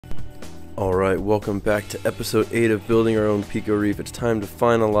Alright, welcome back to episode 8 of building our own PICO Reef. It's time to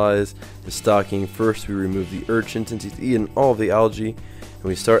finalize the stocking. First we remove the urchin since he's eaten all of the algae, and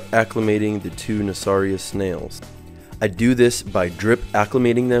we start acclimating the two nasarius snails. I do this by drip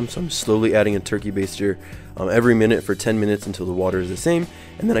acclimating them, so I'm slowly adding a turkey baster every minute for 10 minutes until the water is the same,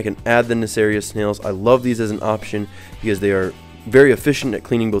 and then I can add the nasarius snails. I love these as an option because they are very efficient at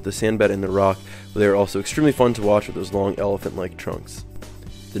cleaning both the sandbed and the rock, but they are also extremely fun to watch with those long elephant-like trunks.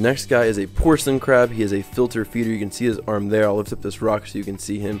 The next guy is a porcelain crab. He is a filter feeder. You can see his arm there. I'll lift up this rock so you can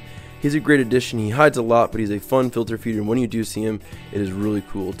see him. He's a great addition. He hides a lot, but he's a fun filter feeder, and when you do see him, it is really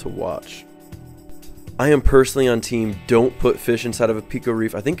cool to watch. I am personally on team don't put fish inside of a PICO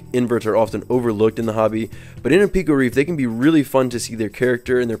Reef. I think inverts are often overlooked in the hobby, but in a PICO Reef, they can be really fun to see their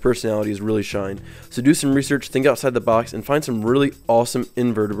character and their personalities really shine. So do some research, think outside the box, and find some really awesome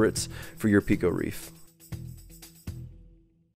invertebrates for your PICO Reef.